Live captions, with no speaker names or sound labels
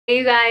Hey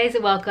you guys,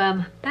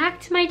 welcome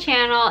back to my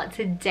channel.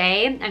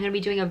 Today I'm going to be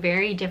doing a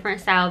very different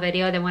style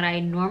video than what I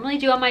normally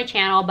do on my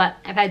channel, but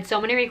I've had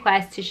so many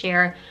requests to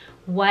share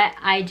what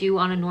I do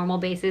on a normal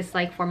basis,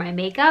 like for my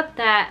makeup,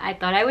 that I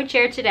thought I would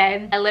share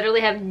today. I literally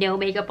have no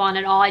makeup on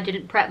at all. I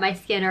didn't prep my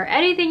skin or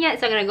anything yet,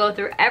 so I'm gonna go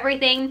through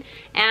everything.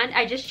 And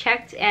I just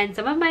checked, and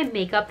some of my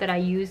makeup that I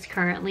use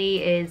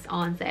currently is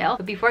on sale.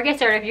 But before I get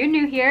started, if you're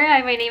new here,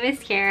 my name is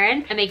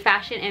Karen. I make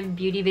fashion and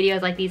beauty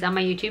videos like these on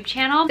my YouTube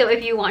channel. So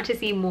if you want to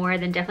see more,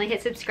 then definitely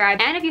hit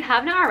subscribe. And if you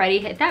haven't already,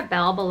 hit that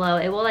bell below.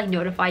 It will like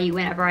notify you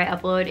whenever I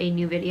upload a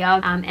new video.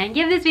 And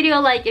give this video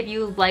a like if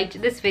you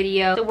liked this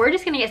video. So we're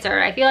just gonna get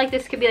started. I feel like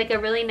this could be like a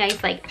really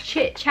nice like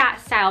chit chat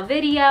style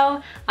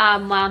video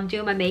while I'm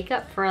doing my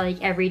makeup for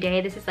like every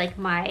day. This is like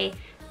my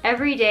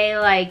everyday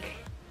like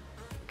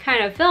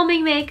kind of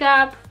filming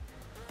makeup.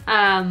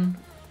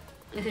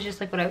 This is just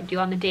like what I would do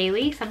on the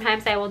daily.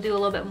 Sometimes I will do a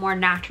little bit more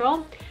natural,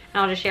 and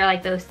I'll just share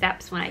like those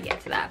steps when I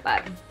get to that.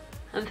 But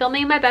I'm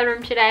filming in my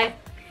bedroom today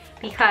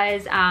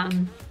because I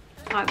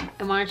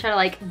want to try to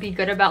like be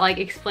good about like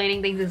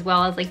explaining things as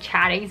well as like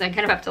chatting, so I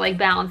kind of have to like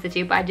balance the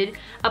two. But I did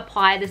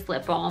apply this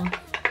lip balm,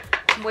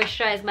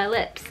 moisturize my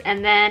lips,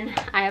 and then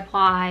I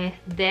apply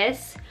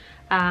this.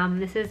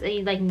 This is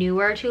a like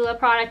newer Tula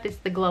product. It's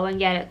the Glow and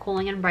Get It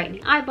Cooling and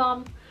Brightening Eye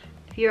Balm.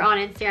 If you're on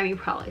Instagram, you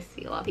probably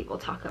see a lot of people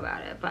talk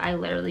about it, but I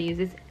literally use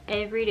this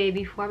every day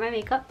before my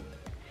makeup.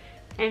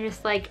 And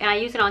just like, and I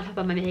use it on top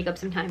of my makeup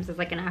sometimes as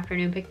like an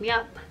afternoon pick me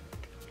up.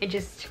 It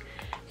just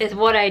is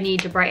what I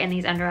need to brighten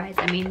these under eyes.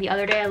 I mean, the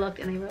other day I looked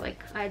and they were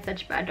like, I had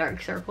such bad dark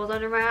circles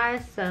under my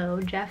eyes, so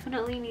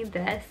definitely need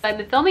this. I've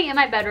been filming in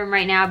my bedroom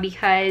right now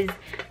because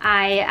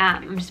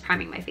I'm just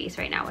priming my face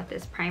right now with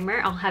this primer.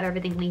 I'll have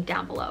everything linked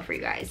down below for you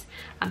guys.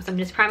 So I'm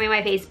just priming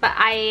my face, but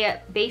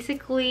I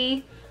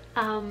basically,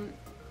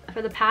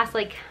 for the past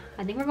like,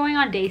 I think we're going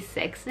on day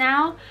 6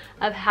 now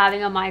of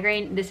having a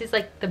migraine. This is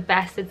like the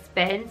best it's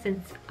been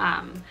since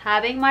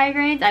having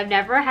migraines. I've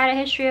never had a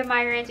history of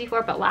migraines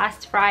before, but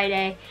last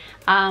Friday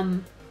I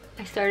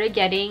started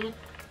getting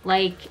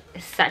like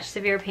such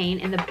severe pain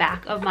in the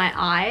back of my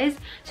eyes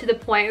to the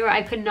point where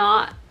I could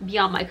not be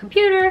on my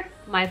computer,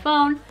 my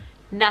phone,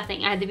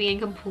 nothing. I had to be in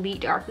complete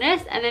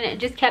darkness, and then it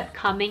just kept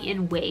coming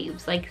in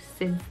waves. Like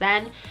since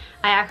then, it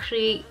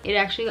actually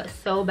got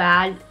so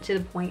bad to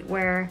the point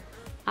where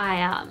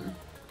I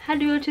had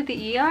to go to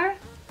the ER.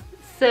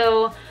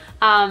 So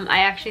I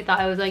actually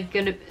thought it was like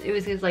it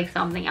was just like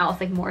something else,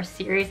 like more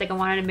serious. Like I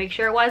wanted to make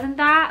sure it wasn't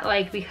that,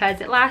 like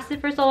because it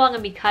lasted for so long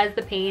and because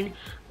the pain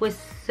was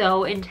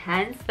so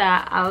intense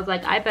that I was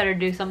like, I better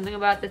do something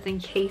about this in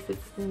case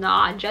it's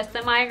not just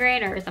a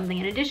migraine or something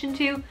in addition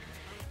to.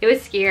 It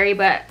was scary,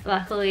 but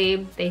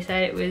luckily they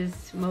said it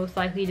was most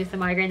likely just a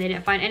migraine. They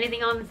didn't find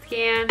anything on the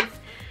scans.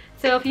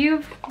 So if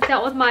you've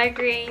dealt with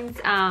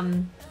migraines,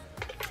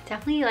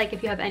 definitely like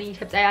if you have any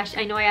tips,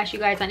 I know I asked you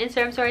guys on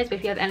Instagram stories, but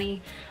if you have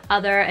any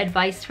other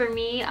advice for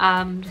me,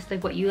 just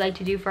like what you like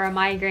to do for a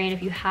migraine.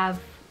 If you have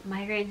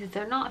migraines,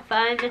 they're not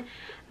fun.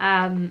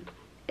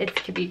 It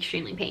could be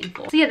extremely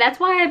painful. So yeah, that's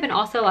why I've been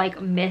also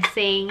like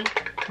missing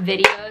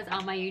videos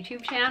on my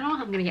YouTube channel.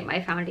 I'm gonna get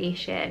my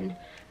foundation.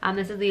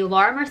 This is the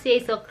Laura Mercier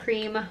Silk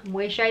Cream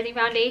Moisturizing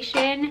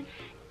Foundation,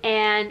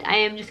 and I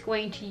am just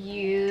going to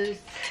use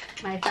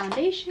my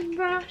foundation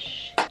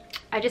brush.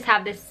 I just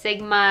have this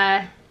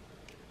Sigma.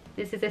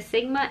 This is a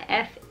Sigma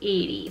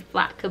F80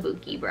 flat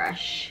kabuki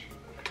brush.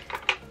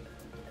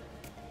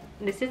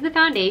 This is the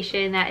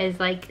foundation that is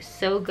like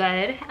so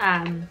good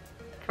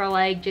for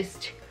like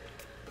just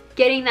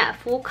getting that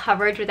full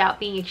coverage without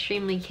being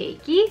extremely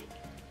cakey,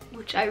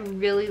 which I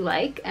really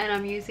like. And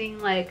I'm using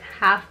like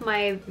half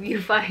my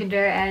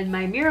viewfinder and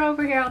my mirror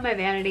over here on my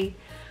vanity.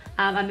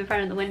 I'm in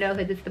front of the window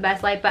because it's the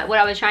best light. But what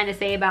I was trying to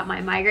say about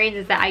my migraines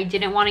is that I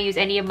didn't want to use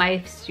any of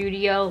my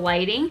studio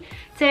lighting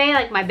today,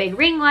 like my big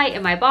ring light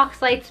and my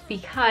box lights,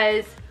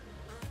 because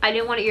I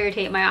didn't want to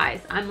irritate my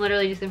eyes. I'm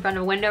literally just in front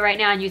of a window right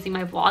now and using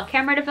my vlog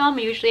camera to film.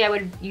 Usually I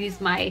would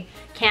use my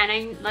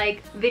Canon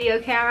like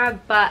video camera,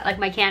 but like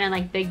my Canon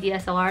like big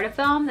DSLR to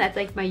film. That's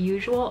like my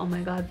usual. Oh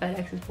my god,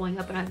 FedEx is pulling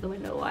up and I have the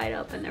window wide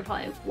open. They're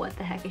probably like, what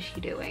the heck is she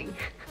doing?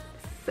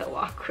 So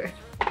awkward.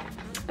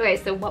 Okay,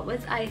 so what was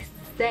I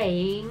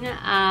saying?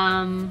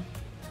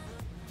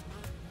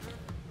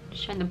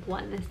 Just trying to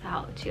blend this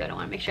out too. I don't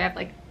want to make sure I have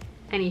like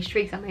any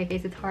streaks on my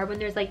face. It's hard when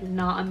there's like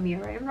not a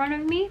mirror in front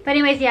of me. But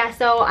anyways, yeah,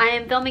 so I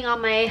am filming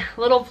on my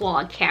little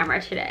vlog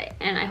camera today,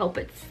 and I hope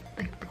it's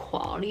like the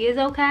quality is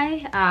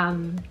okay.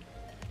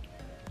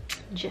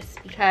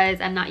 Just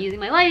because I'm not using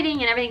my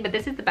lighting and everything, but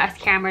this is the best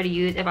camera to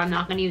use if I'm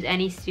not going to use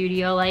any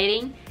studio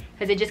lighting,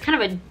 because it just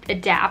kind of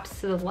adapts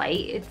to the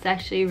light. It's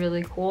actually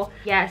really cool.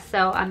 Yeah,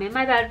 so I'm in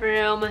my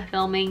bedroom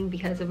filming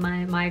because of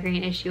my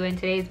migraine issue, and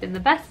today's been the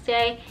best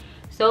day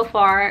so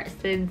far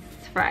since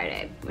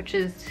Friday, which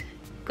is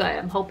good.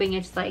 I'm hoping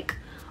it's like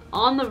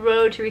on the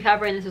road to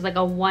recover and this was like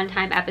a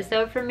one-time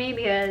episode for me,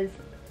 because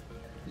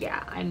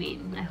yeah, I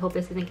mean, I hope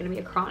this isn't gonna be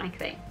a chronic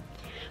thing.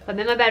 But I'm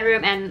in my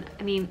bedroom, and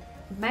I mean,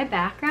 my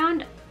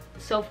background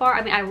so far,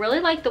 I mean, I really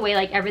like the way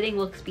like everything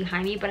looks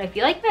behind me, but I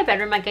feel like my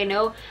bedroom, like I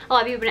know a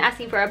lot of you have been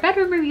asking for a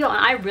bedroom review, and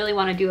I really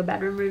want to do a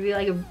bedroom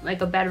review,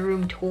 like a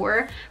bedroom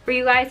tour for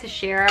you guys to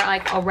share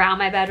like around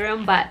my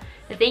bedroom. But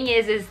the thing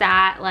is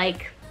that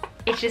like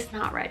it's just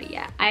not ready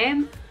yet.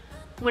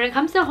 When it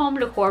comes to home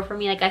decor for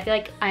me, like I feel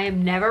like I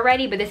am never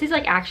ready, but this is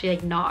like actually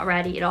like not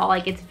ready at all.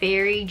 Like it's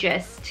very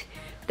just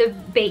the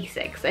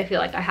basics I feel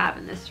like I have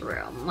in this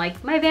room.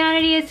 Like my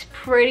vanity is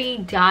pretty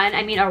done.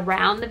 I mean,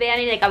 around the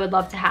vanity, like I would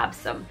love to have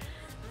some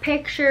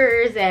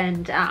pictures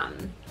and I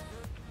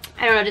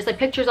don't know, just like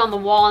pictures on the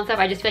wall and stuff.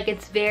 I just feel like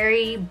it's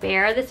very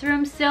bare, this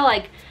room still.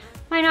 Like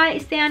my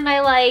nightstand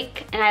I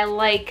like, and I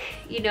like,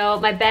 you know,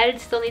 my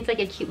bed still needs like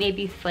a cute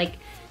maybe like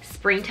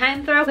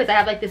springtime throw, because I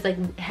have like this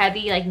like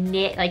heavy like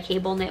knit, like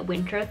cable knit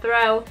winter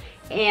throw,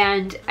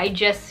 and I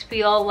just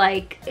feel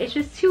like it's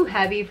just too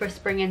heavy for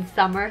spring and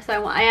summer.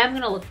 So I am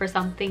gonna look for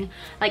something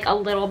like a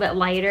little bit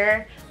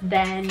lighter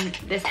than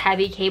this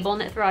heavy cable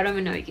knit throw. I don't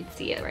even know if you can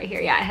see it right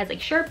here. Yeah, it has like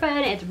Sherpa in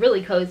it. It's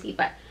really cozy,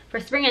 but for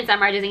spring and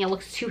summer I just think it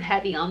looks too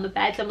heavy on the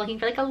bed. So I'm looking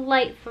for like a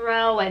light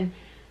throw, and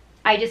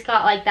I just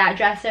got like that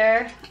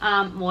dresser.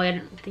 Well, I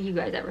don't think you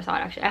guys ever saw it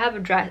actually. I have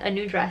a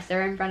new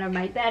dresser in front of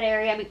my bed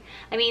area.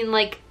 I mean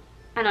like,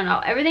 I don't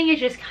know, everything is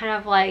just kind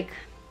of like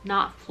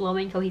not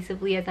flowing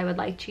cohesively as I would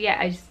like to yet.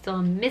 I still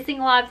am missing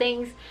a lot of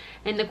things.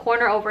 In the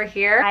corner over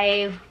here,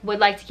 I would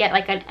like to get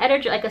like an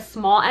editor, like a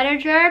small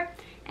editor,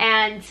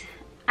 and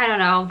I don't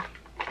know,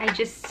 I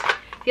just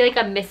feel like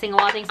I'm missing a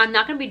lot of things. I'm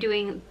not gonna be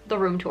doing the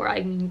room tour,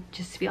 I mean,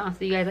 just to be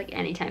honest with you guys, like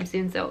anytime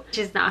soon, so it's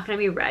just not gonna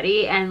be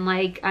ready. And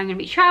like I'm gonna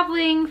be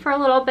traveling for a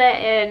little bit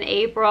in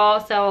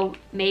April, so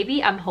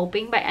maybe I'm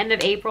hoping by end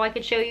of April I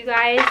could show you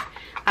guys.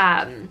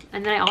 And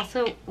then I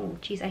also, oh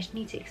geez, I just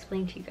need to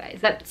explain to you guys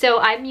that. So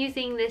I'm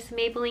using this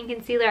Maybelline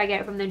concealer. I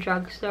get it from the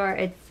drugstore.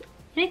 It's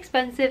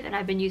inexpensive, and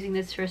I've been using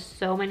this for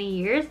so many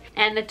years.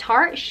 And the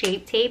Tarte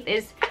Shape Tape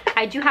is,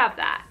 I do have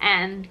that,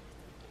 and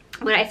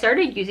when I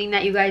started using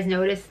that, you guys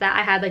noticed that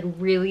I had like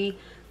really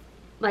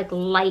like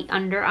light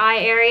under eye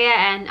area,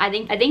 and I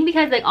think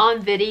because like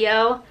on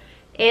video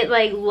it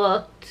like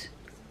looked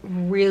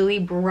really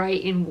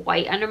bright and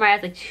white under my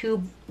eyes, like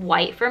too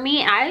white for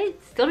me. I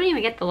still don't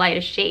even get the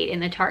lightest shade in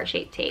the Tarte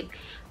Shape Tape,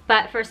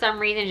 but for some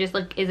reason it just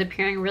like is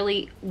appearing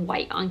really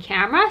white on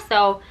camera,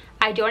 so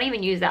I don't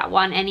even use that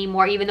one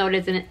anymore, even though it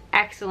is an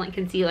excellent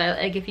concealer.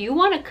 Like if you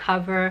want to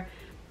cover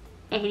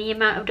any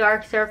amount of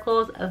dark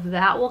circles,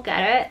 that will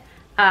get it.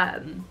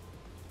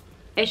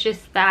 It's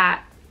just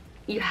that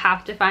you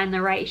have to find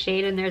the right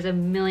shade, and there's a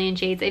million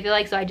shades I feel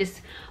like, so I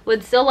just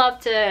would still love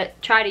to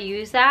try to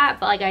use that,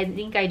 but like I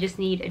think I just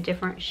need a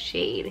different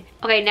shade.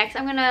 Okay, next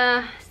I'm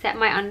gonna set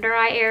my under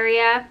eye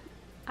area.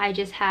 I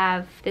just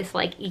have this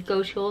like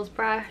Eco Tools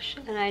brush,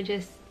 and I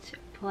just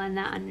blend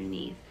that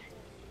underneath.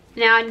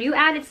 Now, a new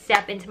added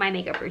step into my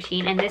makeup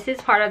routine, and this is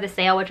part of the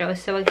sale, which I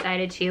was so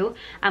excited to,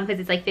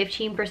 because it's like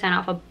 15%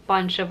 off a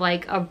bunch of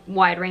like a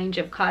wide range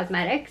of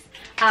cosmetics.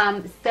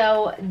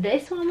 So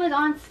this one was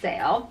on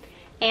sale,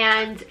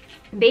 and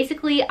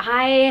basically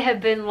I have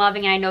been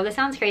loving, and I know this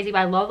sounds crazy, but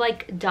I love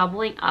like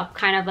doubling up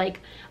kind of like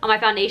on my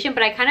foundation.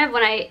 But I kind of,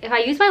 if I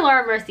use my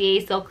Laura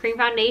Mercier Silk Cream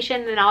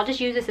foundation, then I'll just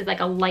use this as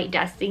like a light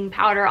dusting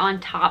powder on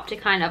top to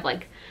kind of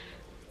like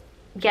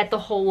get the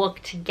whole look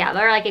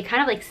together. Like it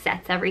kind of like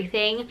sets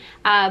everything.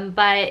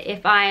 But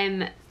if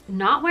I'm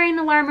not wearing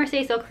the Laura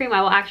Mercier Silk Cream,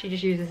 I will actually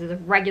just use this as a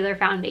regular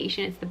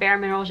foundation. It's the Bare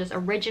Minerals just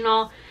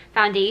original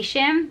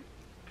foundation,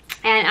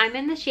 and I'm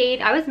in the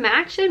shade, I was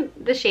matched in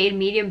the shade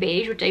medium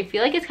beige, which I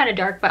feel like is kind of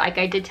dark, but like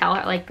I did tell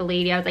her, like the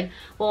lady, I was like,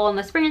 well, in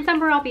the spring and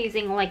summer I'll be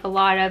using like a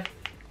lot of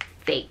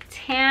fake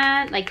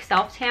tan, like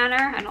self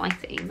tanner. I don't like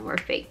saying the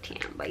word fake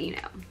tan, but you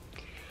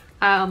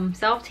know,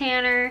 self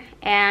tanner,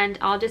 and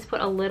I'll just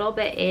put a little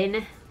bit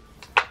in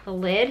the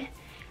lid.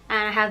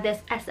 And I have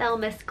this SL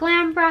Miss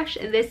Glam brush,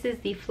 and this is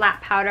the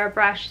flat powder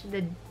brush,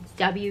 the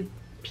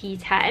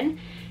WP10,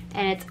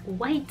 and it's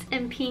white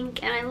and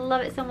pink, and I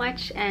love it so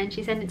much. And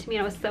she sent it to me,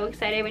 and I was so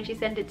excited when she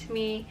sent it to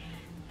me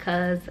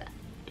because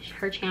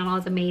her channel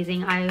is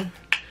amazing. I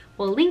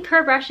will link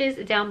her brushes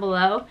down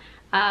below,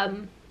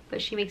 but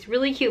she makes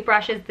really cute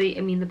brushes.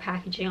 The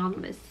packaging on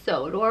them is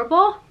so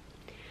adorable,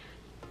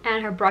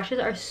 and her brushes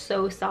are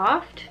so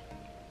soft.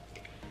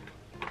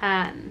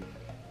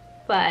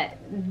 But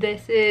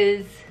this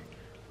is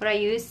what I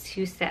use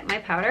to set my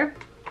powder.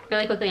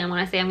 Really quickly, I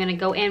want to say I'm going to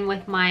go in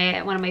with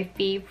one of my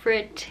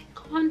favorite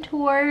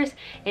contours.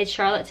 It's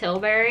Charlotte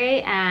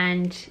Tilbury,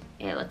 and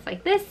it looks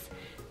like this.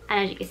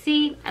 And as you can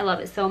see, I love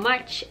it so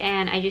much.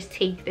 And I just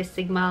take this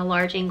Sigma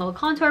large angle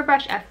contour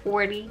brush at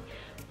 40,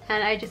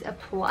 and I just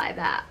apply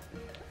that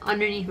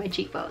underneath my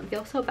cheekbone. I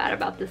feel so bad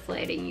about this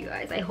lighting, you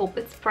guys. I hope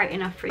it's bright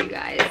enough for you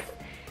guys,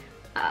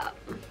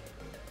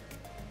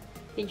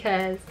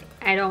 because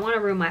I don't want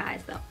to ruin my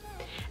eyes though.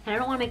 And I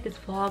don't want to make this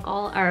vlog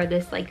or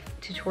this like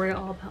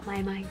tutorial all about my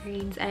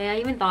migraines. I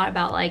even thought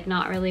about like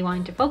not really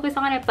wanting to focus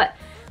on it, but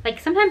like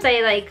sometimes I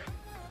like,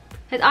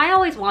 because I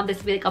always want this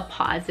to be like a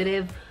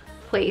positive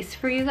place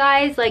for you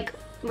guys. Like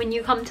when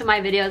you come to my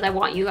videos, I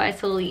want you guys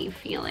to leave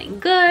feeling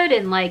good,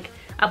 and like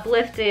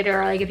uplifted,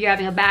 or like if you're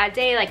having a bad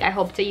day, like I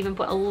hope to even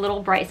put a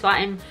little bright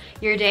spot in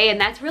your day.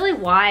 And that's really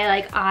why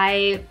like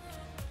I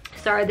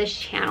started this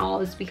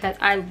channel, is because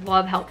I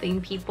love helping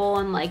people.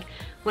 And like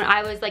when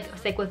I was like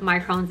sick with my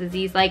Crohn's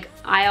disease, like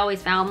I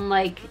always found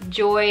like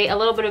joy, a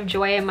little bit of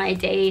joy in my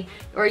day,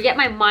 or get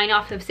my mind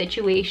off of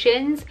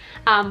situations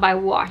by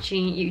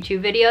watching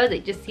YouTube videos.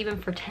 Like just even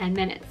for 10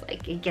 minutes,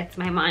 like it gets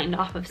my mind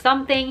off of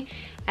something.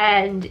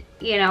 And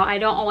you know, I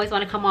don't always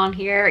want to come on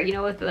here, you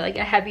know, with like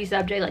a heavy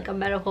subject like a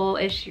medical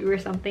issue or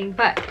something,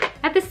 but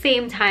at the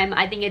same time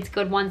I think it's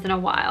good once in a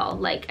while.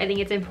 Like I think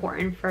it's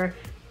important for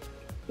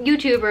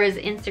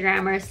YouTubers,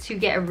 Instagrammers to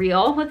get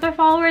real with their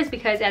followers,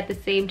 because at the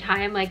same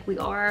time, like we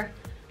are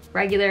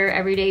regular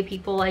everyday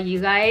people like you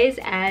guys,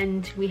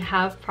 and we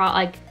have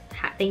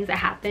things that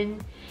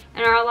happen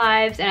in our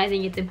lives, and I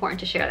think it's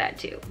important to share that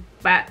too.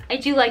 But I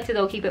do like to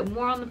though keep it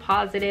more on the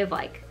positive,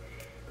 like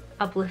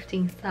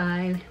uplifting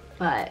side.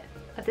 But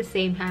at the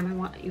same time, I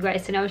want you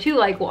guys to know too,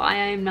 like why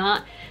I'm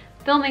not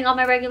filming on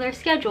my regular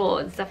schedule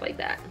and stuff like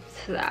that,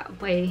 so that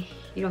way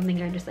you don't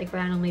think I just like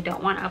randomly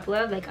don't want to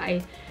upload. Like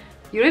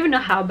you don't even know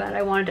how bad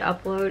I wanted to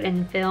upload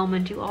and film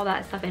and do all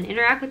that stuff and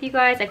interact with you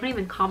guys. I couldn't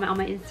even comment on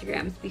my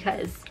Instagrams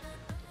because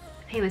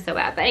pain was so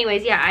bad. But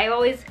anyways, yeah, I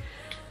always,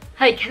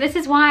 like, this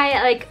is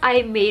why, like,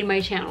 I made my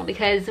channel,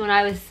 because when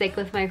I was sick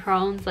with my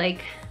Crohn's,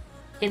 like,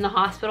 in the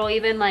hospital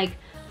even, like,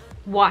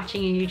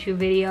 watching a YouTube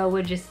video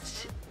would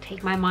just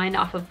take my mind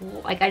off of,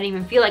 like, I didn't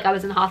even feel like I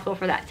was in the hospital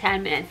for that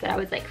 10 minutes that I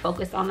was, like,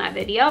 focused on that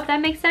video, if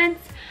that makes sense.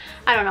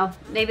 I don't know,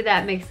 maybe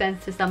that makes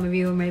sense to some of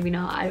you or maybe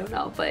not, I don't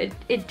know, but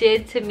it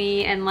did to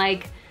me. And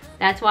like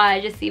that's why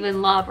I just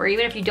even love, or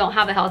even if you don't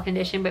have a health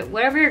condition, but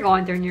whatever you're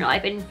going through in your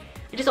life, and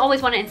I just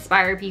always want to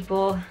inspire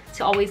people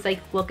to always like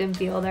look and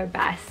feel their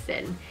best.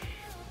 And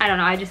I don't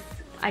know,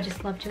 I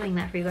just love doing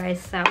that for you guys.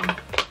 So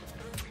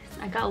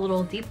I got a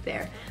little deep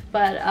there,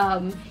 but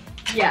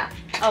yeah.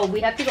 Oh, we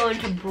have to go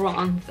into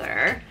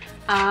bronzer.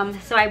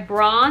 So I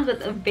bronze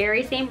with the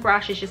very same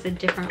brush, it's just a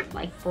different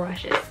like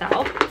brush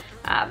itself.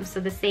 So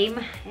the same,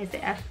 is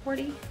it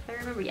F40 if I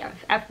remember? Yeah,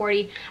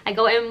 F40. I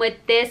go in with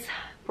this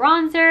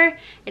bronzer.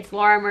 It's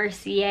Laura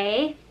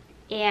Mercier,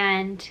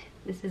 and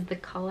this is the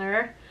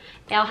color.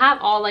 And I'll have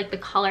all like the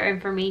color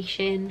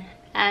information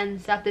and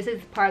stuff. This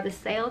is part of the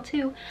sale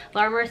too.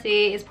 Laura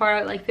Mercier is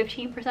part of like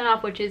 15%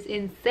 off, which is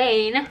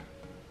insane.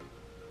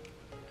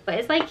 But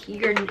it's like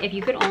if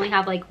you could only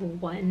have like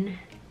one,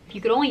 if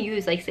you could only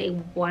use like say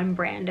one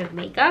brand of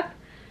makeup,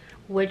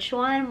 which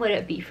one would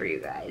it be for you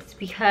guys?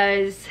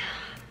 Because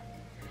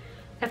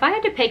if I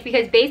had to pick,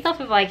 because based off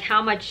of like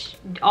how much,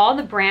 all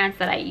the brands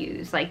that I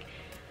use, like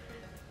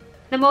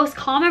the most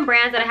common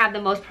brands that I have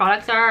the most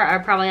products are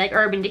probably like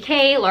Urban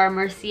Decay, Laura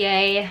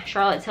Mercier,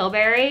 Charlotte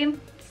Tilbury.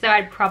 So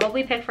I'd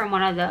probably pick from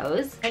one of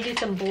those. I do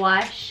some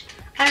blush.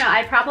 I don't know,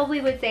 I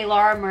probably would say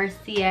Laura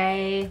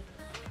Mercier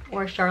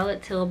or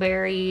Charlotte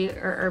Tilbury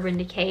or Urban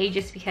Decay,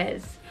 just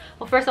because,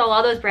 well, first of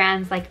all those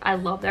brands, like I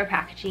love their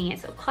packaging.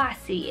 It's so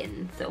classy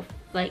and so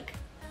like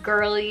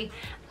girly.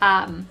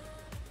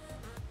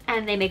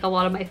 And they make a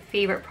lot of my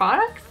favorite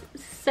products.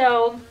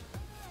 So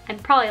I'm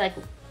probably like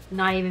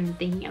not even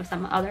thinking of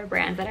some other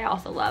brands that I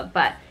also love.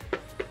 But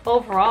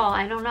overall,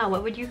 I don't know,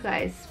 what would you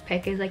guys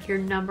pick as like your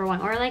number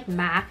one? Or like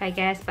MAC, I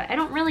guess, but I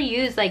don't really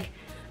use, like,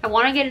 I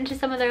want to get into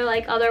some of their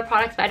like other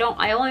products, but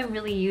I only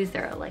really use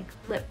their like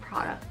lip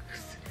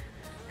products.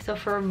 So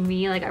for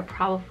me, like I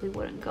probably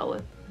wouldn't go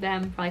with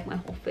them for like my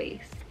whole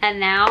face. And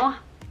now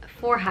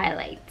for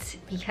highlights,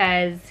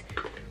 because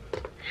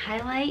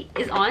highlight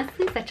is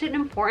honestly such an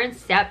important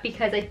step,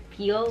 because I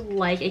feel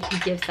like it can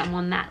give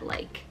someone that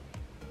like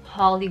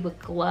Hollywood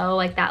glow,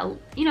 like that,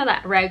 you know,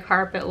 that red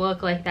carpet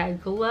look, like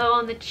that glow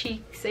on the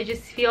cheeks. I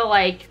just feel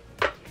like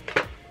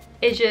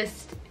it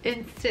just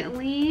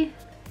instantly,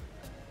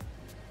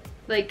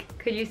 like,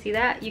 could you see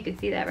that? You could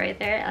see that right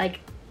there. Like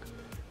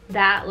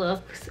that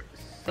looks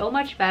so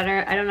much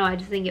better. I don't know, I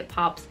just think it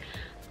pops.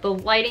 The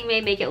lighting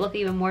may make it look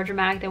even more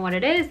dramatic than what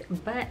it is,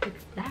 but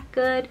it's that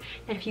good.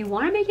 And if you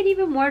want to make it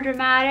even more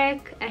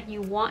dramatic and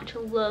you want to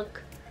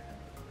look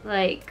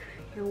like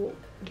you're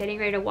getting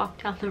ready to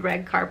walk down the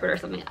red carpet or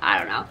something, I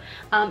don't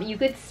know, you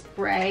could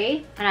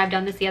spray, and I've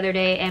done this the other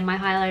day and my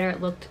highlighter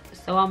looked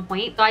so on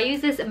point. So I use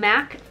this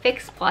MAC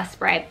Fix Plus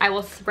spray. I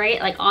will spray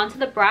it like onto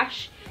the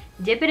brush,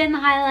 dip it in the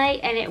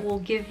highlight, and it will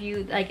give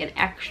you like an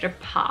extra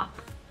pop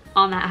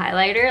on that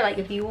highlighter. Like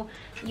if you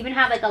even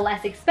have like a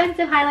less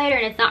expensive highlighter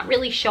and it's not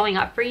really showing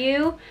up for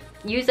you,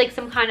 use like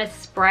some kind of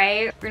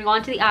spray. We're gonna go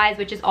on to the eyes,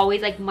 which is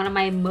always like one of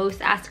my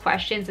most asked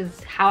questions,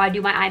 is how I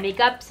do my eye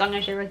makeup. So I'm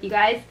gonna share with you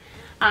guys.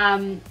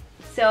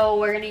 So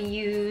we're gonna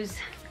use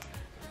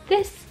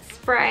this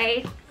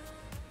spray,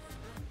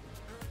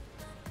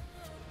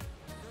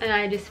 and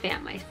I just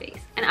fan my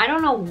face. And I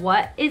don't know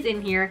what is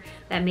in here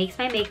that makes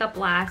my makeup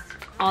last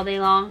all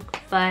day long,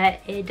 but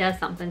it does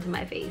something to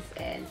my face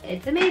and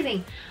it's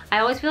amazing. I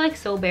always feel like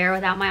so bare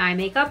without my eye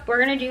makeup. We're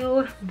gonna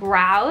do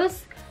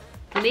brows.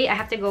 I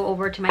have to go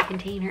over to my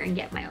container and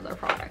get my other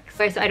products.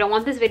 Okay, so I don't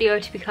want this video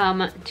to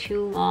become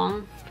too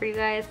long for you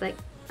guys. Like,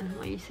 I don't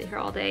want you to sit here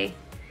all day.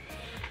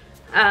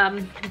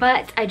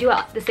 But I do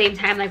at the same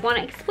time like want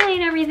to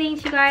explain everything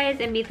to you guys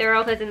and be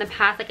thorough, because in the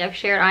past like I've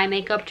shared eye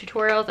makeup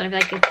tutorials and I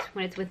feel like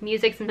when it's with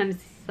music sometimes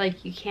it's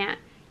like you can't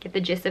get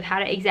the gist of how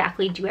to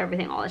exactly do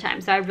everything all the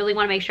time. So I really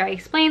want to make sure I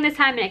explain this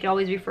time, and I can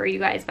always refer you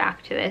guys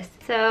back to this.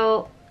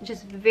 So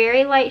just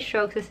very light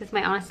strokes. This is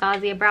my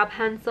Anastasia brow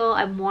pencil.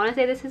 I want to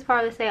say this is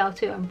part of the sale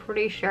too, I'm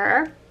pretty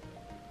sure.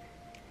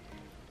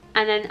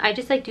 And then I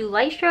just like do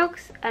light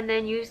strokes and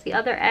then use the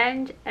other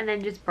end and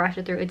then just brush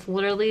it through. It's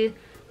literally,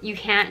 you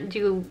can't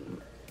do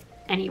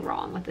any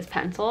wrong with this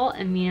pencil,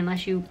 I mean,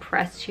 unless you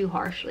press too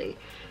harshly.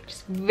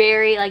 Just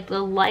very, like, the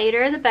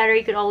lighter the better.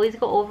 You could always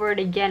go over it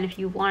again if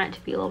you want it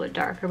to be a little bit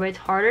darker, but it's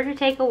harder to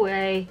take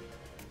away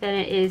than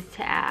it is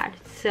to add.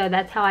 So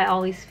that's how I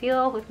always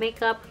feel with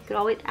makeup. You could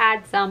always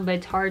add some, but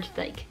it's hard to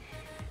like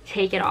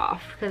take it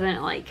off because then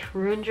it like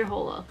ruins your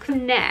whole look.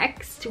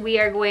 Next, we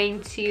are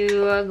going to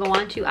go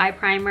on to eye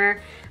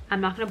primer.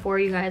 I'm not going to bore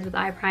you guys with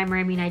eye primer.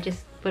 I mean, I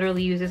just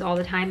literally use this all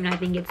the time, and I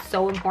think it's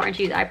so important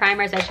to use eye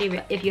primer, especially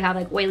if you have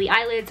like oily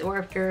eyelids or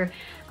if your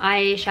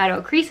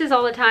eyeshadow creases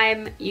all the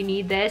time. You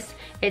need this.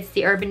 It's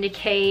the Urban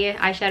Decay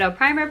eyeshadow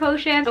primer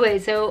potion. Okay,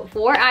 so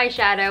for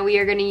eyeshadow we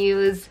are going to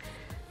use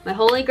my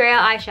holy grail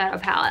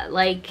eyeshadow palette.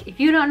 Like, if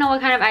you don't know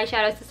what kind of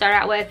eyeshadows to start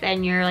out with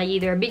and you're like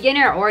either a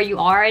beginner or you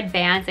are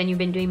advanced and you've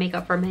been doing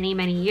makeup for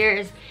many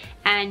years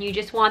and you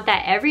just want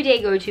that everyday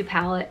go-to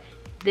palette,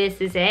 this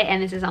is it,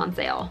 and this is on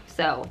sale.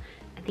 So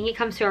I think it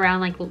comes to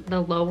around like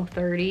the low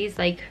 30s,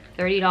 like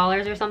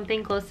 $30 or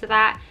something close to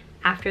that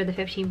after the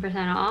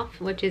 15% off,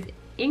 which is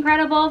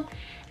incredible.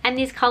 And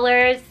these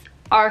colors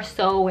are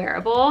so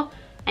wearable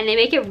and they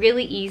make it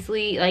really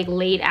easily like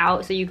laid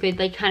out, so you could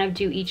like kind of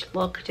do each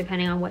look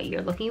depending on what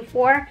you're looking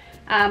for.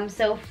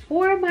 So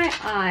for my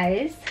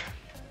eyes,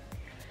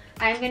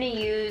 I'm gonna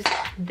use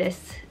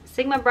this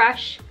Sigma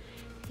brush.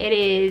 It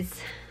is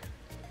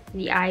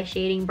the eye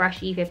shading brush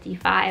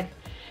E55.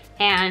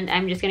 And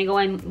I'm just gonna go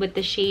in with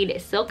the shade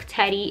Silk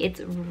Teddy.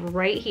 It's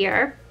right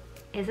here.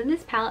 Isn't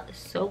this palette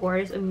so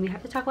gorgeous? I mean, we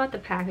have to talk about the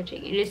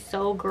packaging. It is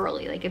so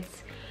girly. Like,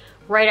 it's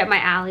right up my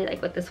alley,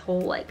 like with this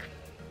whole like,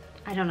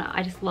 I don't know,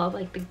 I just love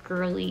like the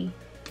girly,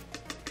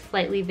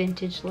 slightly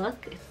vintage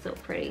look. It's so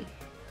pretty.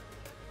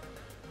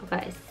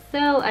 Okay,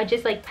 so I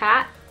just like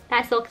pat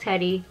that Silk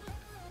Teddy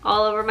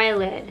all over my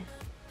lid,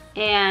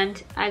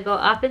 and I go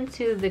up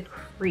into the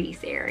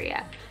crease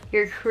area.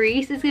 Your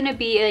crease is gonna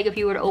be like, if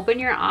you were to open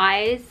your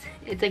eyes,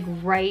 it's like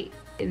right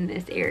in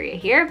this area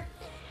here.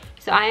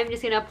 So I am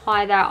just gonna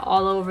apply that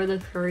all over the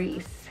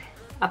crease,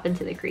 up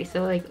into the crease.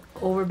 So like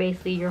over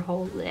basically your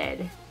whole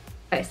lid.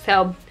 Okay,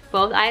 so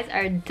both eyes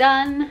are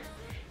done.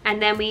 And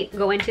then we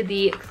go into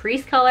the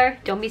crease color.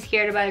 Don't be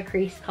scared about a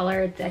crease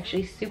color. It's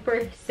actually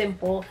super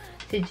simple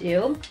to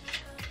do.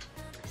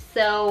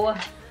 So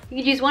you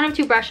can use one of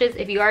two brushes.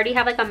 If you already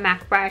have like a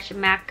MAC brush,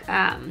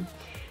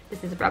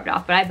 this is rubbed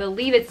off, but I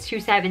believe it's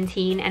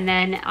 217. And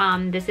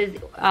then this is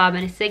in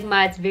a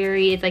Sigma.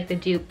 It's like the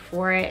dupe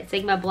for it.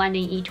 Sigma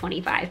Blending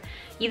E25.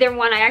 Either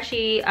one, I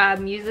actually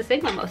use the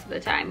Sigma most of the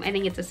time. I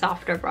think it's a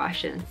softer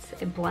brush and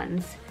it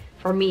blends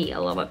for me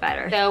a little bit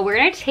better. So we're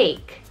gonna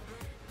take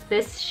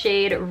this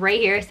shade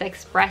right here. It's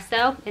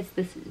Espresso. It's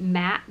this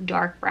matte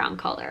dark brown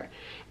color.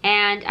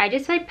 And I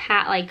just like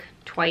pat like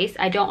twice.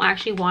 I don't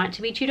actually want it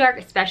to be too dark,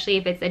 especially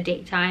if it's a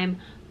daytime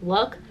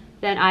look.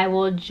 Then I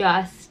will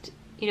just,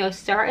 you know,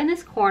 start in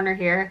this corner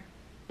here,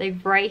 like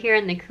right here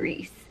in the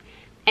crease.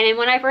 And then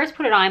when I first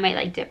put it on, I might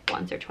like dip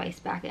once or twice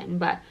back in,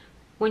 but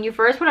when you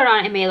first put it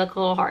on, it may look a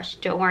little harsh.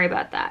 Don't worry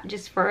about that.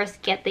 Just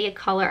first get the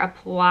color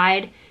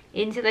applied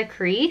into the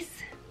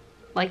crease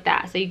like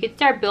that. So you could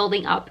start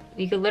building up.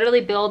 You could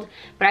literally build,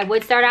 but I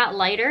would start out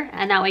lighter,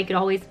 and that way you could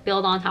always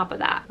build on top of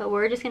that. But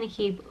we're just gonna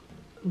keep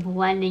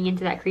blending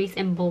into that crease,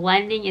 and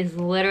blending is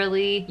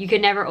literally, you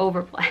could never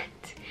over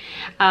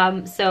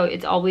blend. So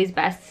it's always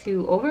best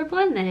to over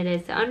blend than it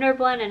is to under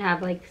blend and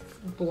have like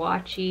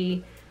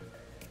blotchy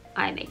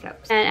eye makeup.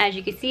 And as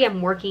you can see,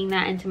 I'm working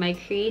that into my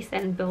crease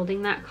and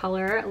building that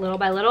color little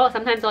by little.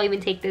 Sometimes I'll even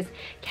take this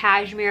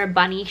Cashmere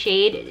Bunny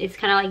shade. It's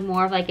kind of like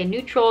more of like a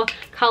neutral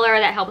color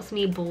that helps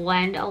me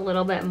blend a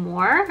little bit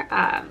more.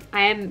 I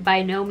am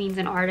by no means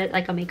an artist.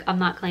 Like I'm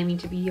not claiming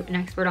to be an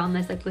expert on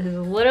this. Like, this is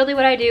literally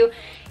what I do.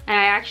 And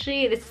I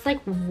actually, this is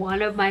like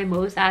one of my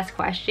most asked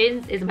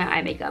questions is my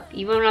eye makeup.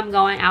 Even when I'm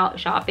going out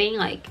shopping,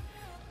 like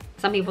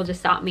some people just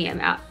stop me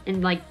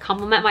and like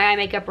compliment my eye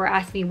makeup or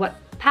ask me what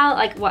palette,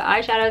 like what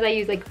eyeshadows I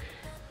use. Like,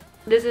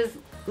 this is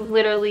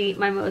literally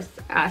my most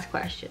asked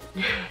question.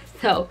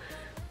 So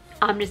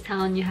I'm just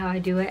telling you how I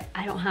do it.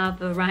 I don't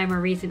have a rhyme or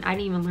reason. I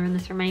didn't even learn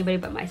this from anybody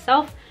but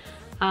myself.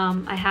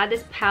 I had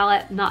this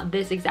palette, not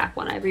this exact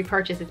one. I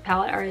repurchased this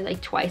palette already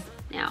like twice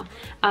now.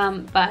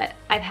 But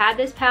I've had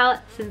this palette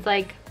since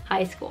like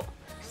high school.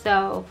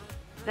 So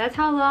that's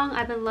how long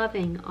I've been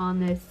loving on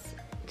this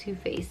Too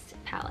Faced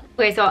palette.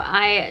 Okay, so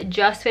I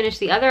just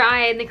finished the other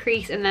eye in the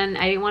crease, and then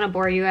I didn't want to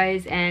bore you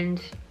guys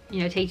and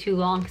you know, take too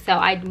long. So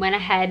I went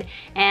ahead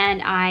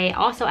and I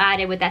also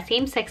added with that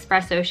same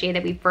espresso shade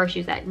that we first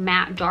used, that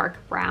matte dark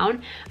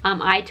brown.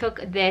 I took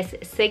this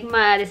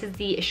Sigma, this is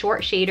the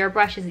short shader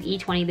brush, this is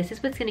E20. This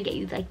is what's gonna get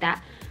you like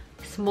that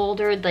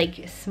smoldered,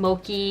 like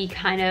smoky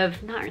kind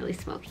of, not really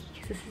smoky,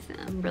 because this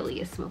isn't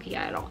really a smoky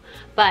eye at all,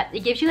 but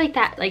it gives you like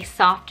that like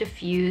soft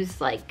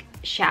diffuse like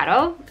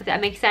shadow, if that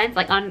makes sense,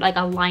 like on like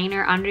a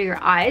liner under your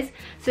eyes.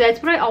 So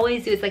that's what I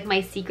always do. It's like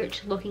my secret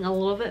to looking a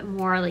little bit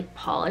more like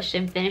polished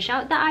and finish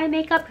out the eye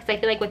makeup, because I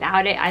feel like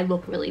without it I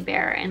look really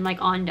bare and like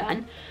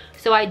undone.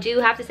 So I do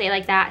have to say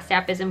like that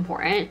step is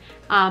important.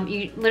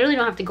 You literally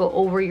don't have to go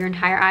over your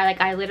entire eye. Like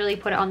I literally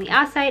put it on the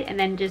outside and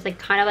then just like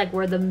kind of like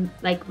where the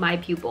like my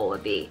pupil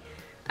would be.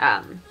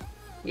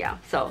 Yeah,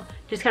 so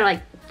just kind of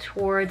like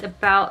towards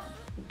about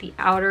the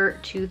outer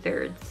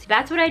 2/3.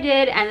 That's what I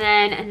did, and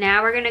then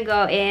now we're gonna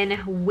go in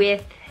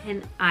with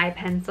an eye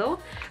pencil.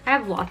 I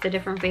have lots of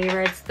different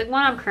favorites. The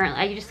one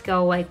I just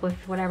go like with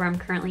whatever I'm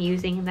currently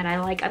using and that I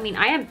like. I mean,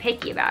 I am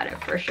picky about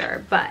it for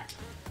sure, but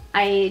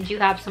I do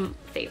have some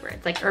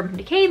favorites. Like Urban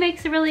Decay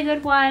makes a really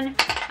good one.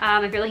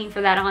 If you're looking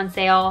for that on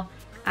sale,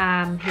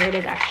 here it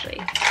is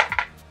actually.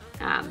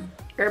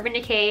 Urban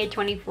Decay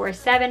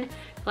 24/7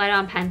 Glide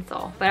On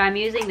Pencil, but I'm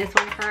using this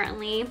one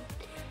currently.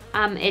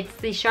 It's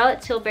the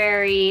Charlotte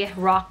Tilbury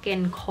Rock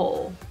and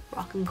Coal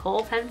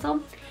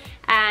pencil,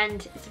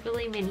 and it's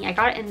really mini. I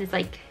got it in this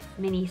like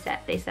mini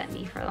set they sent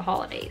me for the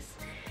holidays,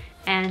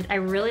 and I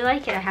really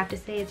like it. I have to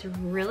say it's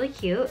really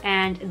cute,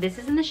 and this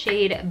is in the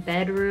shade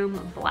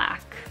Bedroom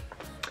Black.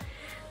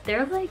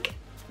 They're like,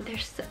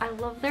 I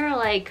love their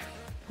like,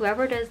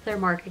 whoever does their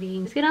marketing.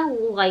 I'm just gonna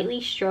lightly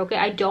stroke it.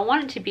 I don't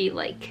want it to be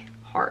like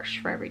harsh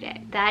for every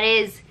day. That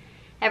is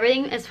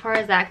everything as far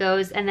as that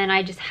goes. And then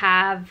I just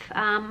have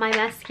my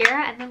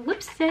mascara and then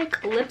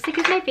lipstick. Lipstick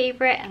is my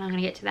favorite, and I'm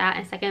gonna get to that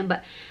in a second.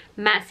 But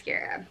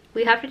mascara,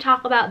 we have to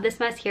talk about this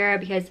mascara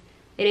because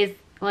it is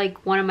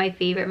like one of my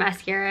favorite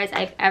mascaras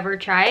I've ever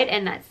tried,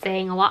 and that's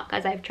saying a lot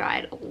because I've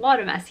tried a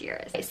lot of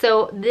mascaras.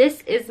 So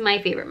this is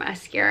my favorite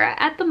mascara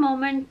at the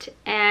moment,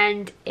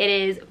 and it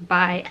is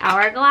by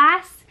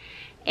Hourglass,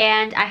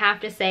 and I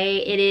have to say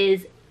it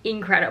is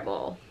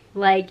incredible.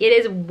 Like, it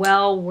is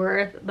well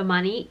worth the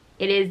money.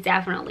 It is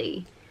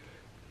definitely,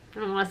 I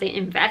don't want to say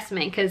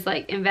investment, because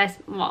like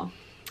well,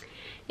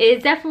 it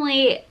is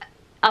definitely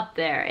up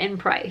there in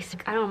price.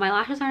 I don't know, my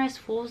lashes aren't as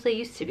full as they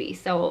used to be,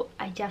 so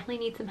I definitely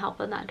need some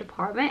help in that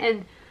department.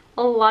 And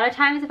a lot of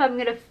times if I'm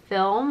gonna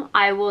film,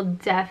 I will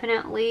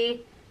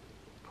definitely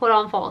put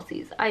on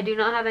falsies. I do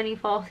not have any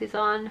falsies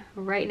on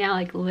right now.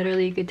 Like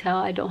literally you could tell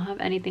I don't have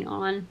anything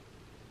on.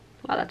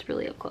 Wow, that's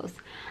really up close.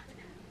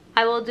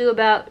 I will do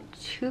about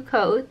 2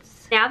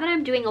 coats. Now that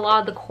I'm doing a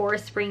lot of the core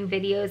spring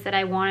videos that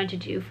I wanted to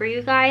do for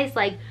you guys,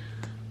 like,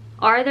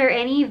 are there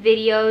any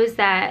videos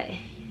that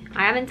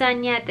I haven't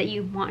done yet that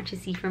you want to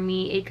see from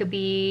me? It could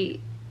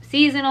be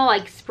seasonal,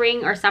 like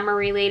spring or summer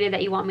related,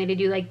 that you want me to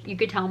do. Like, you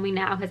could tell me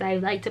now, because I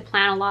like to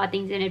plan a lot of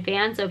things in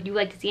advance. So if you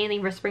like to see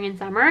anything for spring and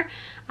summer,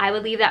 I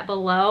would leave that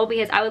below,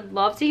 because I would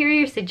love to hear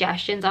your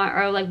suggestions on,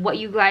 or like what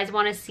you guys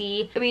want to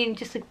see. I mean,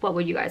 just like what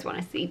would you guys want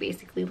to see,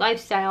 basically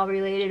lifestyle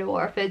related,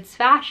 or if it's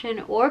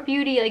fashion or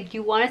beauty, like, do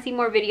you want to see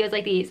more videos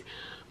like these,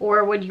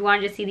 or would you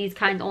want to just see these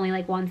kinds only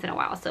like once in a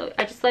while? So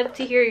I just love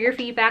to hear your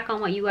feedback on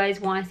what you guys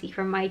want to see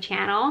from my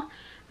channel.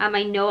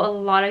 I know a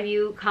lot of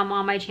you come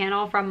on my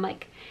channel from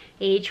like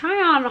a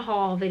try on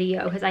haul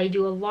video, because I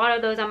do a lot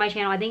of those on my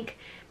channel.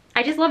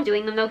 I just love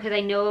doing them though, because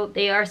I know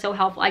they are so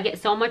helpful. I get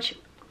so much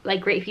like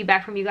great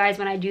feedback from you guys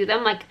when I do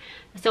them. Like,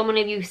 so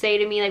many of you say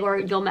to me, like, or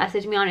you'll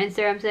message me on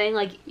Instagram saying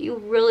like, you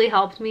really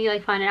helped me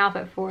like find an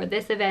outfit for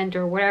this event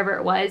or whatever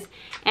it was,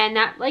 and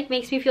that like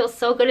makes me feel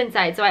so good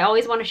inside. So I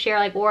always want to share,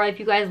 like, or if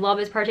you guys love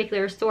this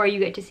particular store, you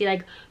get to see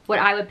like what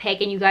I would pick,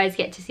 and you guys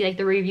get to see like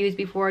the reviews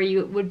before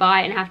you would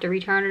buy it and have to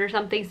return it or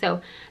something. So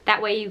that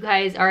way you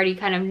guys already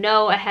kind of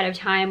know ahead of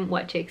time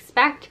what to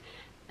expect.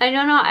 I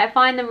don't know, I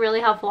find them really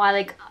helpful.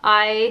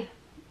 I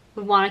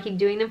would want to keep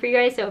doing them for you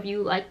guys. So if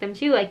you like them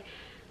too, like,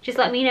 just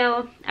let me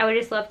know. I would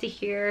just love to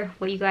hear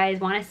what you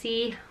guys want to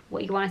see,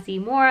 what you want to see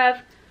more of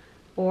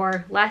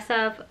or less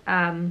of.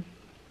 I'm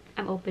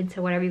open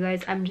to whatever you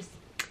guys,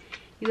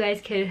 you guys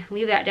could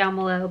leave that down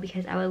below,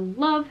 because I would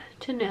love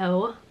to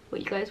know what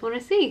you guys want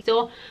to see.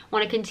 Still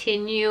want to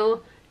continue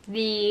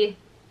the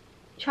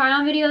try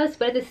on videos,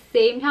 but at the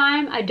same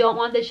time, I don't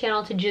want this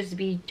channel to just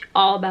be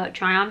all about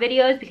try on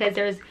videos, because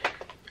there's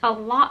a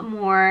lot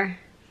more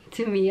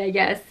to me, I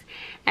guess,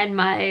 and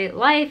my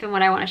life and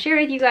what I want to share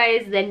with you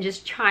guys than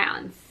just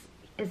try-ons,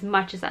 as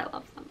much as I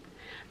love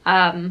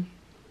them.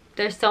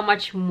 There's so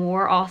much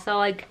more also.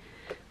 Like,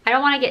 I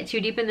don't want to get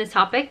too deep in this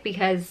topic,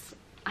 because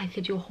I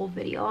could do a whole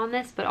video on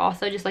this, but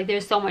also just like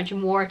there's so much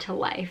more to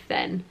life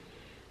than,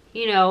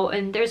 you know,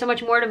 and there's so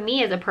much more to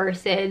me as a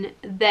person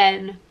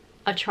than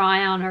a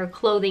try-on or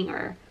clothing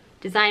or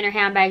designer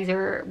handbags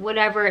or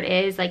whatever it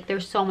is. Like,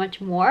 there's so much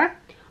more.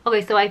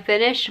 Okay, so I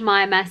finished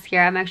my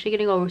mascara. I'm actually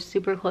gonna go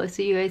super close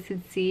so you guys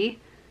can see.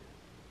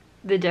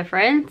 the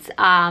difference.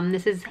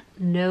 This is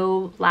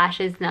no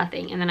lashes,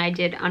 nothing. And then I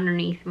did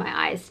underneath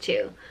my eyes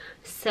too.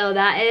 So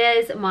that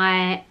is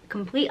my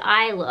complete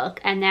eye look.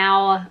 And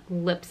now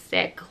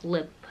lipstick,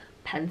 lip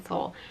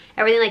pencil,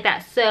 everything like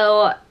that.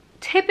 So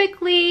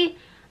typically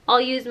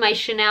I'll use my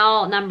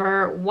Chanel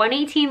number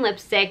 118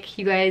 lipstick.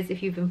 You guys,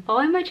 if you've been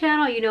following my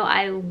channel, you know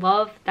I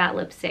love that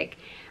lipstick.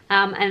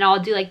 And I'll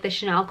do like the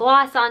Chanel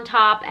gloss on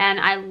top, and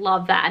I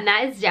love that. And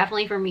that is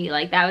definitely for me,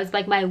 like that was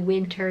like my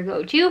winter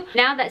go-to.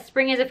 Now that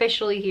spring is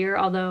officially here,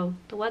 although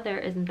the weather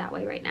isn't that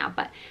way right now,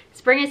 but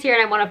spring is here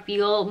and I want to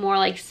feel more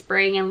like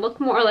spring and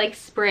look more like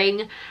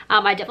spring.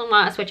 I definitely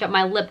want to switch up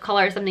my lip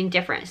color, something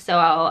different. So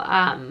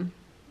I'm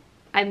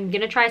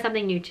gonna try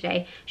something new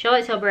today.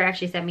 Charlotte Tilbury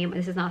actually sent me,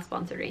 this is not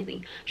sponsored or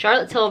anything.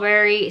 Charlotte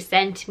Tilbury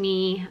sent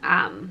me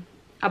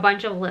a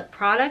bunch of lip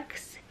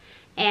products,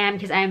 and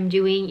because I'm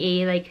doing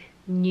a like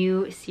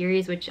new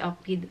series, which I'll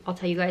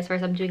tell you guys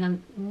first. I'm doing a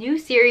new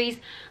series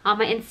on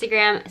my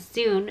Instagram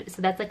soon,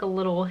 so that's like a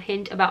little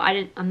hint about,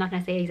 I'm not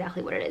gonna say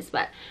exactly what it is,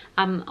 but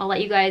I'll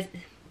let you guys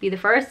be the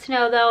first to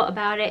know though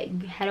about it.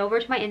 Head over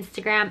to my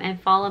Instagram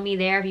and follow me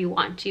there if you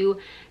want to.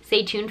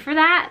 Stay tuned for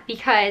that,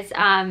 because it's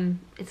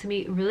gonna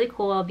be really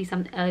cool. It'll be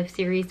a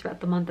series throughout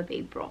the month of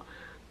April.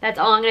 That's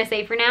all I'm gonna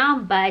say for now,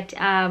 but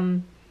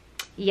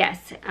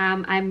yes,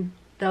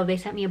 though they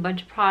sent me a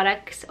bunch of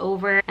products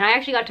over, and I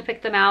actually got to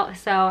pick them out.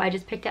 So I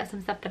just picked out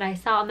some stuff that I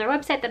saw on their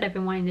website that I've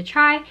been wanting to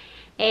try,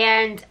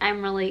 and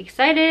I'm really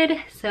excited.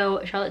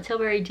 So Charlotte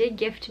Tilbury did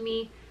gift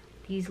me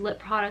these lip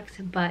products,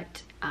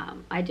 but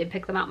I did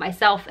pick them out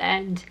myself,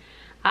 and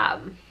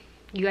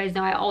you guys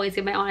know I always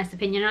give my honest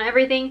opinion on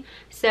everything.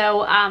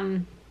 So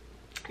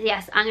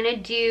yes, I'm gonna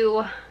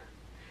do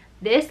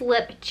this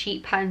lip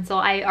cheat pencil.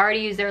 I already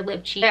used their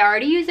lip cheat. I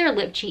already used their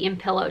lip cheat in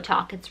Pillow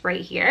Talk. It's right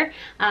here.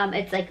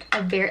 It's like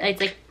it's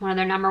like one of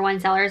their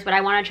 #1 sellers, but I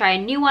want to try a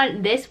new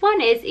one. This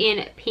one is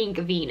in Pink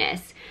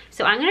Venus.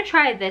 So I'm gonna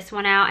try this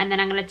one out, and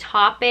then I'm gonna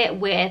top it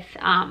with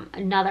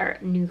another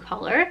new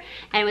color,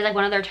 and it was like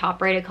one of their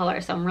top rated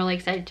colors. So I'm really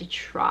excited to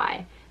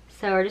try.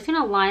 So we're just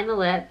gonna line the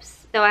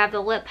lips. So I have the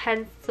lip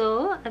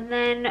pencil, and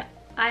then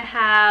I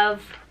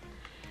have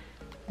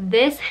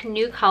this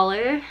new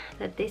color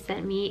that they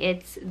sent me.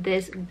 It's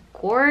this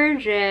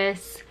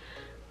gorgeous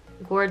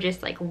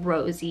like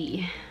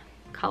rosy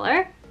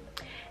color,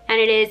 and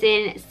it is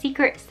in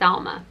Secret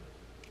Salma.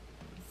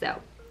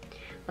 So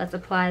let's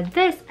apply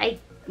this. I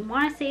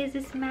want to say, is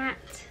this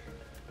matte?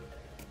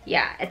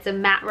 Yeah, it's a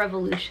Matte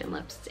Revolution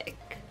lipstick.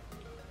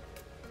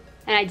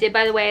 And I did,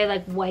 by the way,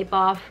 like wipe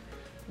off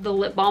the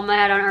lip balm I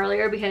had on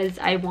earlier, because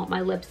I want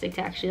my lipstick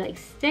to actually like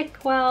stick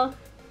well.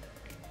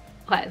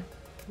 Okay,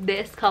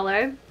 this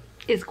color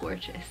is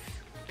gorgeous.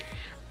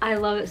 I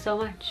love it so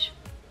much.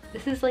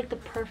 This is like the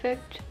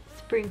perfect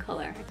spring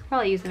color. I could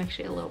probably use them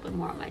actually a little bit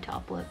more on my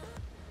top lip.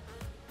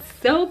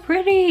 So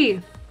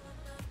pretty.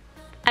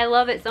 I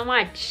love it so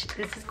much.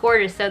 This is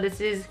gorgeous. So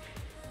this is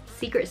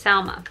Secret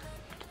Salma,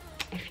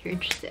 if you're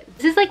interested.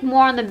 This is like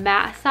more on the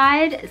matte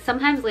side.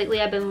 Sometimes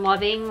lately I've been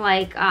loving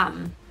like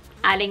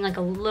adding like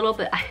a little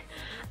bit.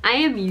 I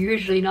am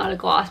usually not a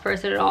gloss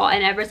person at all,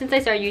 and ever since I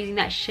started using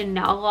that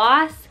Chanel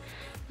gloss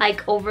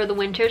like over the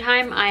winter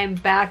time, I am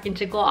back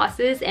into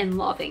glosses and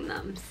loving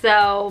them.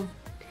 So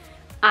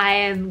I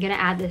am gonna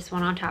add this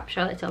one on top.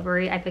 Charlotte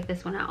Tilbury, I picked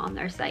this one out on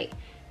their site,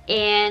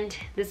 and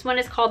this one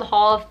is called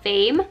Hall of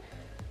Fame.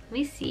 Let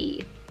me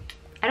see.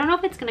 I don't know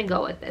if it's gonna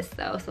go with this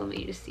though, so let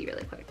me just see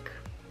really quick.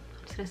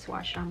 I'm just gonna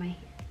swatch it on my hand.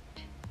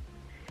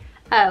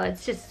 Oh,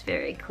 it's just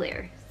very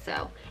clear.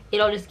 So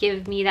it'll just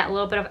give me that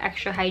little bit of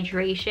extra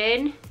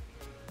hydration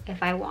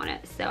if I want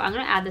it. So I'm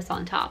gonna add this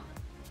on top.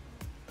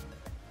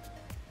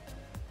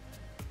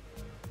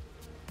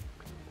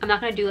 I'm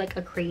not gonna do like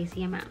a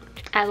crazy amount.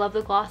 I love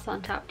the gloss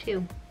on top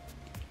too.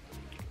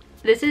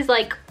 This is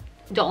like,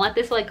 don't let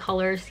this like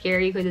color scare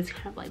you, because it's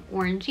kind of like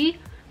orangey,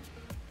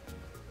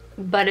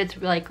 but it's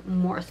like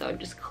more so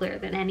just clear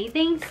than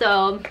anything.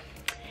 So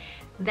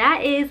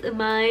that is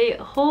my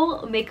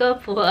whole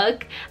makeup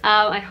look.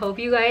 I hope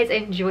you guys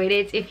enjoyed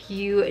it. If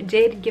you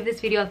did, give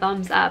this video a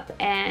thumbs up,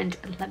 and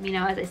let me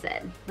know, as I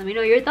said, let me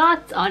know your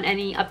thoughts on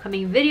any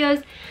upcoming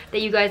videos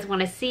that you guys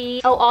want to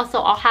see. Oh, also,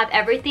 I'll have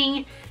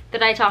everything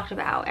that I talked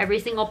about, every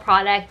single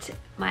product,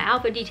 my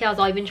outfit details.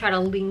 I'll even try to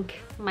link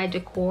my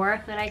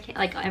decor that I can,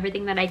 like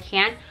everything that I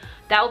can.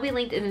 That will be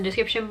linked in the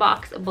description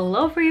box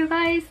below for you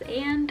guys.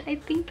 And I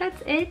think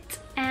that's it.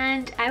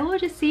 And I will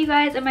just see you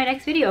guys in my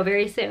next video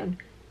very soon.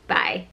 Bye.